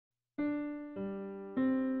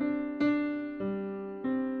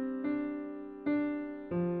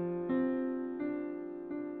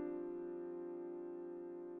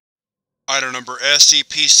Item Number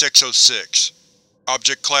SCP-606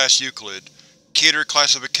 Object Class Euclid Keter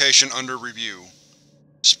Classification under review.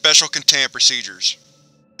 Special Containment Procedures.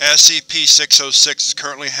 SCP-606 is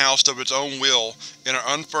currently housed of its own will in an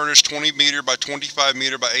unfurnished 20m by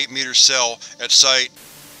 25m by 8m cell at Site,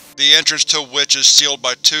 the entrance to which is sealed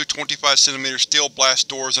by two 25cm steel blast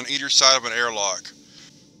doors on either side of an airlock.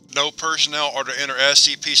 No personnel are to enter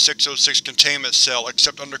SCP-606 containment cell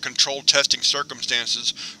except under controlled testing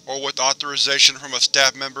circumstances or with authorization from a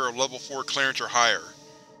staff member of Level 4 clearance or higher.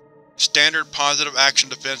 Standard positive action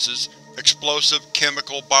defenses, explosive,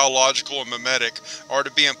 chemical, biological, and mimetic, are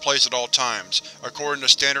to be in place at all times, according to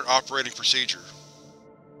standard operating procedure.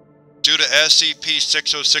 Due to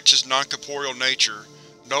SCP-606's non-corporeal nature,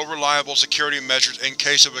 no reliable security measures in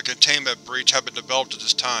case of a containment breach have been developed at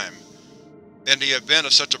this time. In the event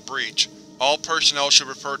of such a breach, all personnel should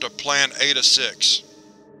refer to Plan A-6.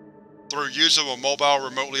 Through use of a mobile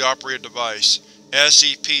remotely operated device,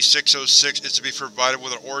 SCP-606 is to be provided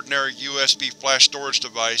with an ordinary USB flash storage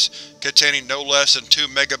device containing no less than 2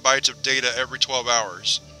 MB of data every 12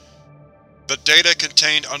 hours. The data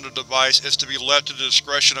contained on the device is to be left to the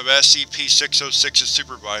discretion of SCP-606's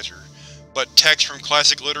supervisor, but text from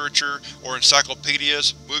classic literature or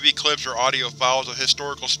encyclopedias, movie clips, or audio files of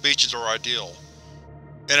historical speeches are ideal.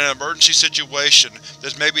 In an emergency situation,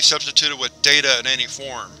 this may be substituted with data in any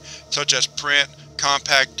form, such as print,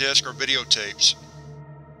 compact disc, or videotapes.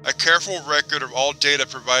 A careful record of all data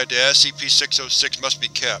provided to SCP-606 must be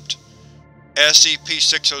kept.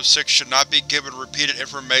 SCP-606 should not be given repeated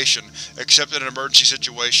information except in an emergency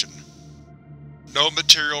situation. No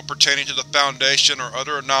material pertaining to the Foundation or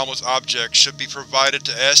other anomalous objects should be provided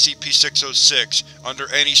to SCP-606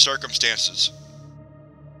 under any circumstances.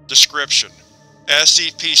 Description: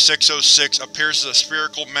 SCP-606 appears as a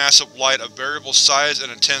spherical mass of light of variable size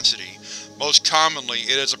and intensity. Most commonly,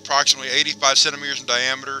 it is approximately 85 cm in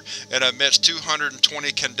diameter and emits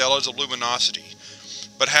 220 candelas of luminosity,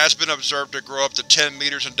 but has been observed to grow up to 10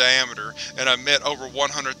 meters in diameter and emit over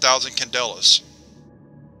 100,000 candelas.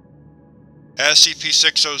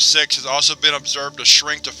 SCP-606 has also been observed to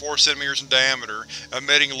shrink to 4 cm in diameter,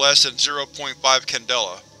 emitting less than 0.5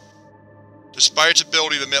 candela. Despite its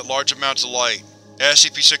ability to emit large amounts of light,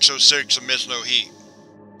 SCP-606 emits no heat.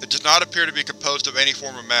 It does not appear to be composed of any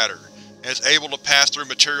form of matter, and is able to pass through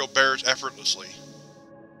material barriers effortlessly.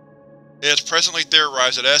 It is presently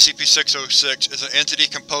theorized that SCP-606 is an entity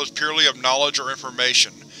composed purely of knowledge or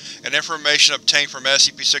information, and information obtained from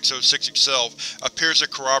SCP-606 itself appears to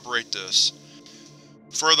corroborate this.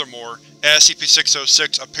 Furthermore,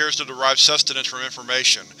 SCP-606 appears to derive sustenance from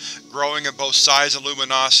information, growing in both size and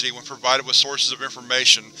luminosity when provided with sources of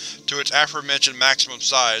information to its aforementioned maximum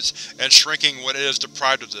size, and shrinking when it is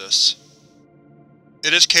deprived of this.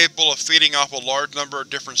 It is capable of feeding off a large number of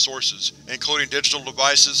different sources, including digital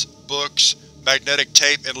devices, books, magnetic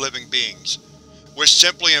tape, and living beings, which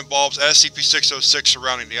simply involves SCP-606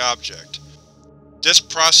 surrounding the object. This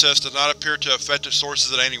process does not appear to affect its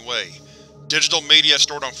sources in any way. Digital media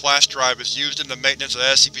stored on flash drive is used in the maintenance of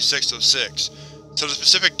SCP-606, so the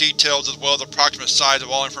specific details as well as approximate size of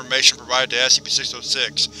all information provided to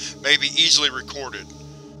SCP-606 may be easily recorded.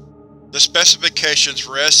 The specifications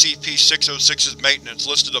for SCP-606's maintenance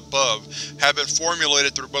listed above have been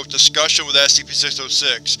formulated through both discussion with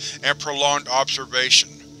SCP-606 and prolonged observation.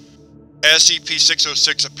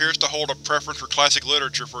 SCP-606 appears to hold a preference for classic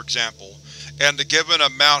literature, for example, and the given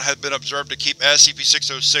amount has been observed to keep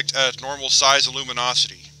SCP-606 at its normal size and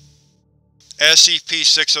luminosity.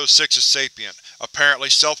 SCP-606 is sapient, apparently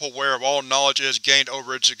self-aware of all knowledge it has gained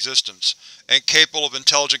over its existence, and capable of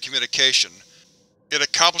intelligent communication. It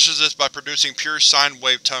accomplishes this by producing pure sine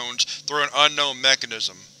wave tones through an unknown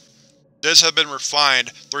mechanism. This has been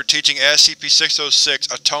refined through teaching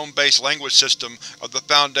SCP-606 a tone-based language system of the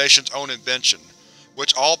Foundation's own invention,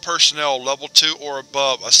 which all personnel Level 2 or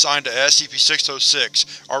above assigned to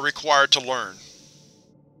SCP-606 are required to learn.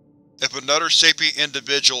 If another sapient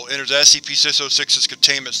individual enters SCP-606's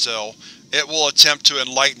containment cell, it will attempt to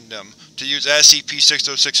enlighten them, to use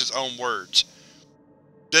SCP-606's own words.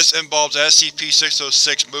 This involves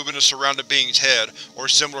SCP-606 moving the surrounding being's head, or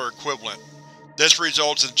similar equivalent. This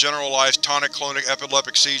results in generalized tonic-clonic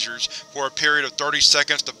epileptic seizures for a period of 30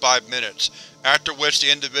 seconds to 5 minutes, after which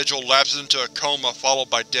the individual lapses into a coma followed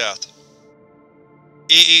by death.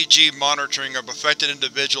 EEG monitoring of affected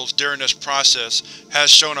individuals during this process has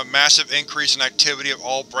shown a massive increase in activity of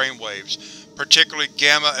all brainwaves, particularly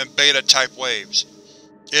gamma and beta type waves.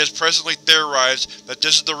 It is presently theorized that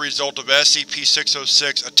this is the result of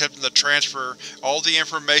SCP-606 attempting to transfer all the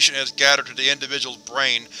information it has gathered to the individual's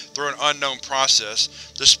brain through an unknown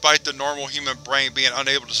process, despite the normal human brain being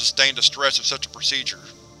unable to sustain the stress of such a procedure.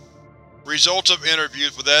 Results of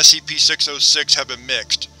interviews with SCP-606 have been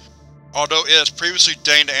mixed. Although it has previously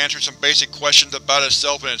deigned to answer some basic questions about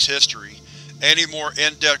itself and its history, any more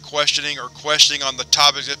in-depth questioning or questioning on the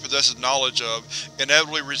topics it possesses knowledge of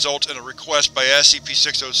inevitably results in a request by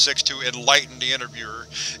SCP-606 to enlighten the interviewer,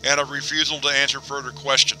 and a refusal to answer further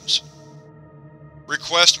questions.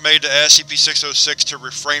 Requests made to SCP-606 to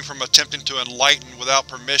refrain from attempting to enlighten without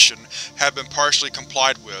permission have been partially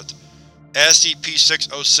complied with.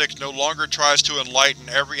 SCP-606 no longer tries to enlighten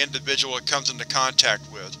every individual it comes into contact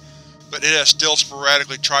with, but it has still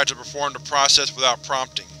sporadically tried to perform the process without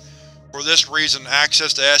prompting. For this reason,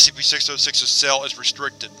 access to SCP-606's cell is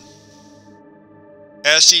restricted.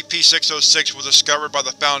 SCP-606 was discovered by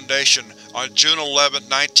the Foundation on June 11,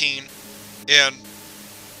 in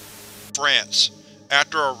France,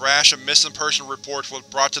 after a rash of missing person reports was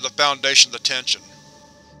brought to the Foundation's attention.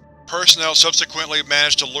 Personnel subsequently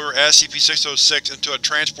managed to lure SCP-606 into a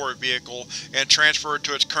transport vehicle and transfer it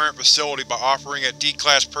to its current facility by offering it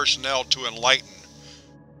D-Class personnel to enlighten.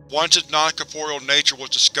 Once its non-corporeal nature was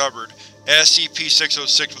discovered,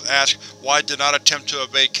 SCP-606 was asked why it did not attempt to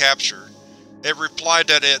evade capture. It replied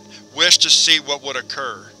that it wished to see what would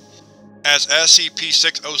occur. As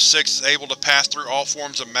SCP-606 is able to pass through all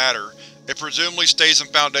forms of matter, it presumably stays in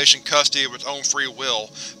Foundation custody of its own free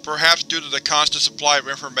will, perhaps due to the constant supply of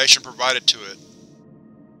information provided to it.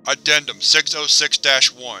 Addendum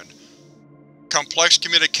 606-1 Complex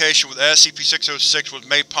communication with SCP-606 was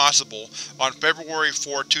made possible on February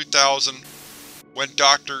 4, 2000 when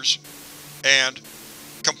doctors and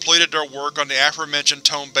completed their work on the aforementioned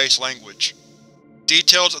tone-based language.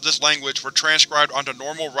 Details of this language were transcribed onto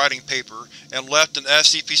normal writing paper and left in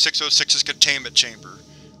SCP-606's containment chamber.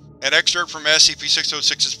 An excerpt from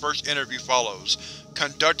SCP-606's first interview follows,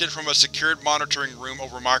 conducted from a secured monitoring room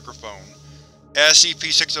over microphone.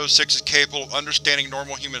 SCP-606 is capable of understanding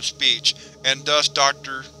normal human speech, and thus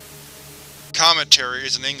Dr. Commentary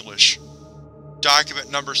is in English. Document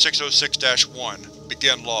number 606-1.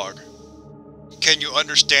 Begin log. Can you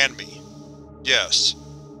understand me? Yes.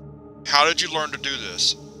 How did you learn to do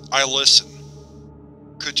this? I listen.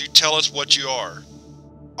 Could you tell us what you are?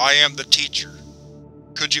 I am the teacher.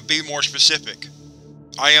 Could you be more specific?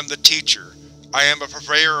 I am the teacher. I am a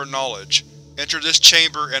purveyor of knowledge. Enter this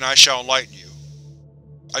chamber and I shall enlighten you.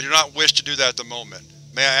 I do not wish to do that at the moment.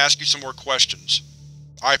 May I ask you some more questions?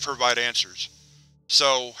 I provide answers.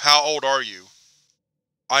 So, how old are you?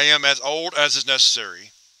 I am as old as is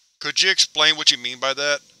necessary. Could you explain what you mean by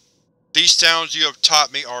that? These sounds you have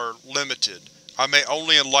taught me are limited. I may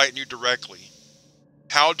only enlighten you directly.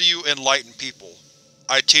 How do you enlighten people?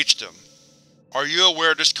 I teach them. Are you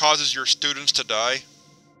aware this causes your students to die?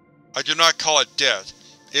 I do not call it death.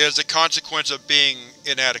 It is the consequence of being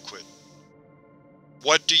inadequate.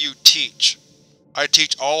 What do you teach? I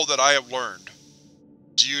teach all that I have learned.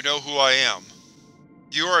 Do you know who I am?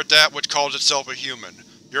 You are that which calls itself a human.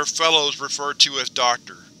 Your fellows refer to you as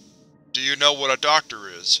Doctor. Do you know what a doctor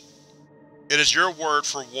is? It is your word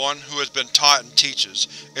for one who has been taught and teaches,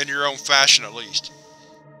 in your own fashion at least.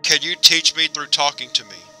 Can you teach me through talking to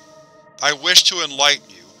me? I wish to enlighten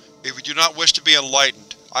you. If you do not wish to be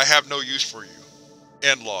enlightened, I have no use for you.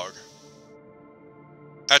 End log.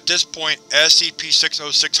 At this point,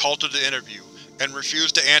 SCP-606 halted the interview, and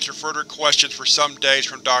refused to answer further questions for some days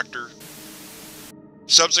from Dr.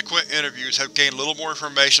 Subsequent interviews have gained little more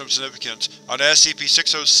information of significance on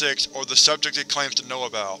SCP-606 or the subject it claims to know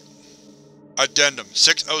about. Addendum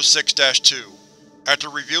 606-2 After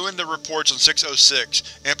reviewing the reports on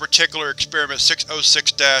 606, in particular Experiment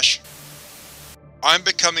 606-, I'm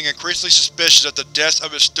becoming increasingly suspicious that the deaths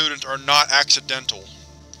of its students are not accidental.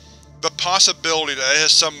 The possibility that it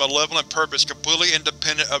has some malevolent purpose completely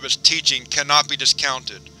independent of its teaching cannot be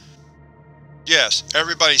discounted. Yes,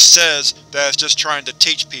 everybody says that it's just trying to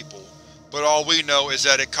teach people, but all we know is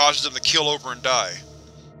that it causes them to keel over and die.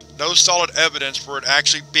 No solid evidence for it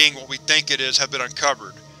actually being what we think it is have been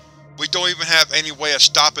uncovered. We don't even have any way of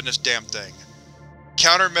stopping this damn thing.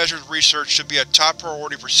 Countermeasures research should be a top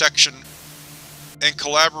priority for Section in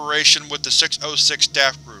collaboration with the 606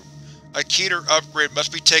 staff group. A Keter upgrade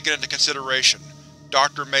must be taken into consideration.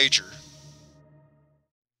 Dr. Major.